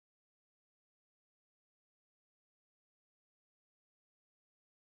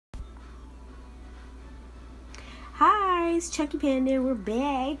guys, Chunky Panda, we're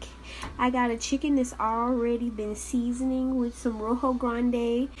back. I got a chicken that's already been seasoning with some Rojo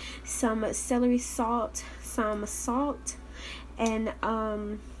Grande, some celery salt, some salt, and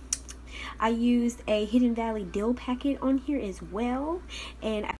I used a Hidden Valley dill packet on here as well,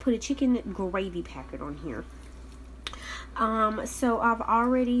 and I put a chicken gravy packet on here. So I've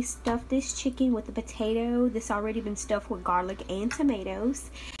already stuffed this chicken with a potato. This already been stuffed with garlic and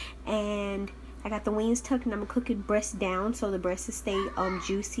tomatoes, and I got the wings tucked, and I'm gonna cook it breast down so the breast will stay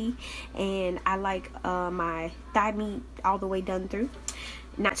juicy. And I like my thigh meat all the way done through,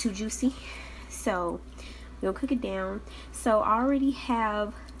 not too juicy. So we're gonna cook it down. So I already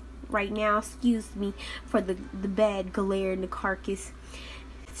have right now, excuse me for the bad glare in the carcass.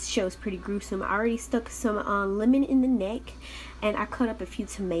 This show's pretty gruesome. I already stuck some lemon in the neck, and I cut up a few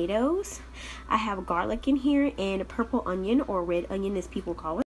tomatoes. I have garlic in here and a purple onion, or red onion as people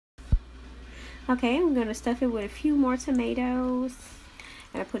call it. Okay, I'm going to stuff it with a few more tomatoes,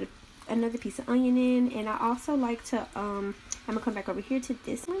 and I put another piece of onion in, and I also like to, I'm going to come back over here to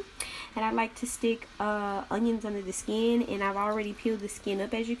this one, and I like to stick onions under the skin, and I've already peeled the skin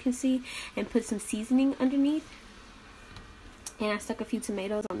up, as you can see, and put some seasoning underneath. And I stuck a few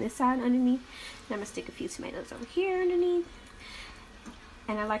tomatoes on this side underneath, and I'm going to stick a few tomatoes over here underneath,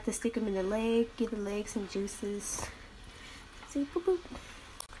 and I like to stick them in the leg, give the leg some juices. See, boop, boop.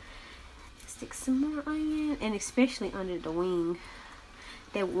 Stick some more onion, and especially under the wing.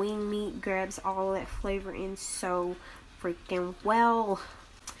 That wing meat grabs all that flavor in so freaking well.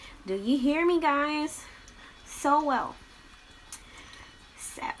 Do you hear me, guys? So well.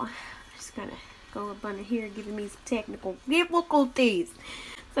 So I'm just gonna go up under here, giving me some technical difficulties.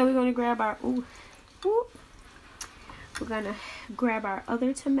 So we're gonna grab our we're gonna grab our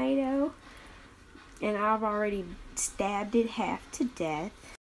other tomato, and I've already stabbed it half to death.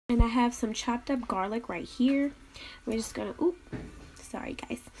 And I have some chopped up garlic right here. We're just gonna, sorry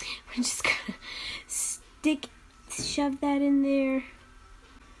guys. We're just gonna shove that in there.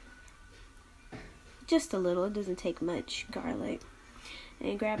 Just a little, it doesn't take much garlic.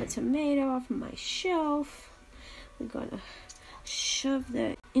 And grab a tomato off of my shelf. We're gonna shove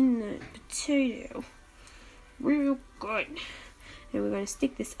that in the potato real good. And we're gonna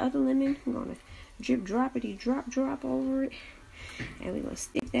stick this other lemon. We're gonna drop over it. And we're going to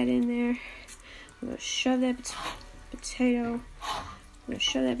stick that in there. We're going to shove that potato. We're going to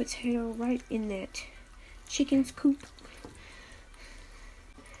shove that potato right in that chicken's coop.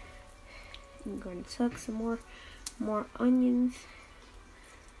 I'm going to tuck some more onions.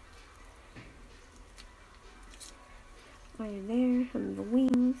 Right there under the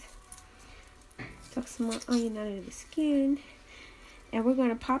wings. Tuck some more onion under the skin. And we're going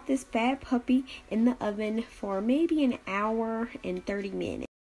to pop this bad puppy in the oven for maybe an hour and 30 minutes.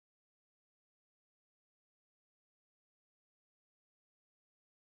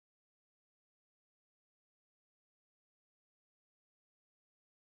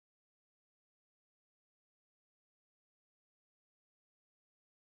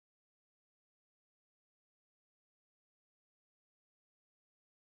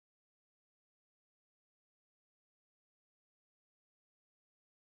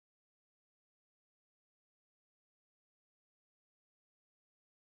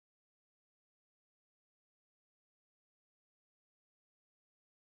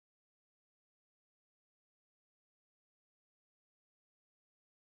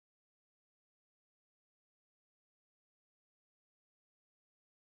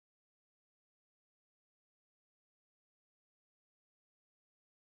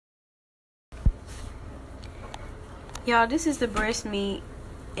 Y'all, this is the breast meat,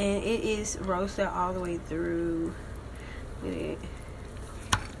 and it is roasted all the way through. Look at it.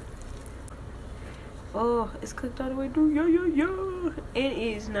 Oh, it's cooked all the way through. Yeah. It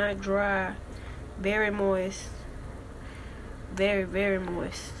is not dry. Very moist. Very, very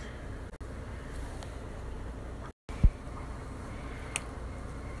moist.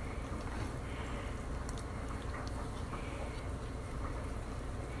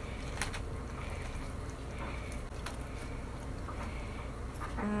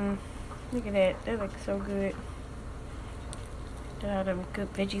 Look at that. That looks so good. Got all them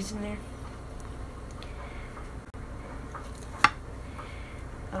good veggies in there.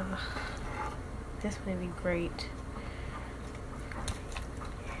 This would be great.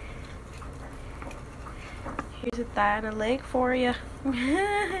 Here's a thigh and a leg for you.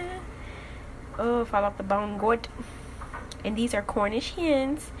 Oh, fall off the bone good. And these are Cornish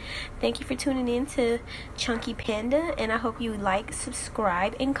hens. Thank you for tuning in to Chunky Panda, and I hope you like,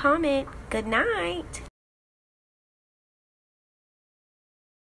 subscribe, and comment. Good night.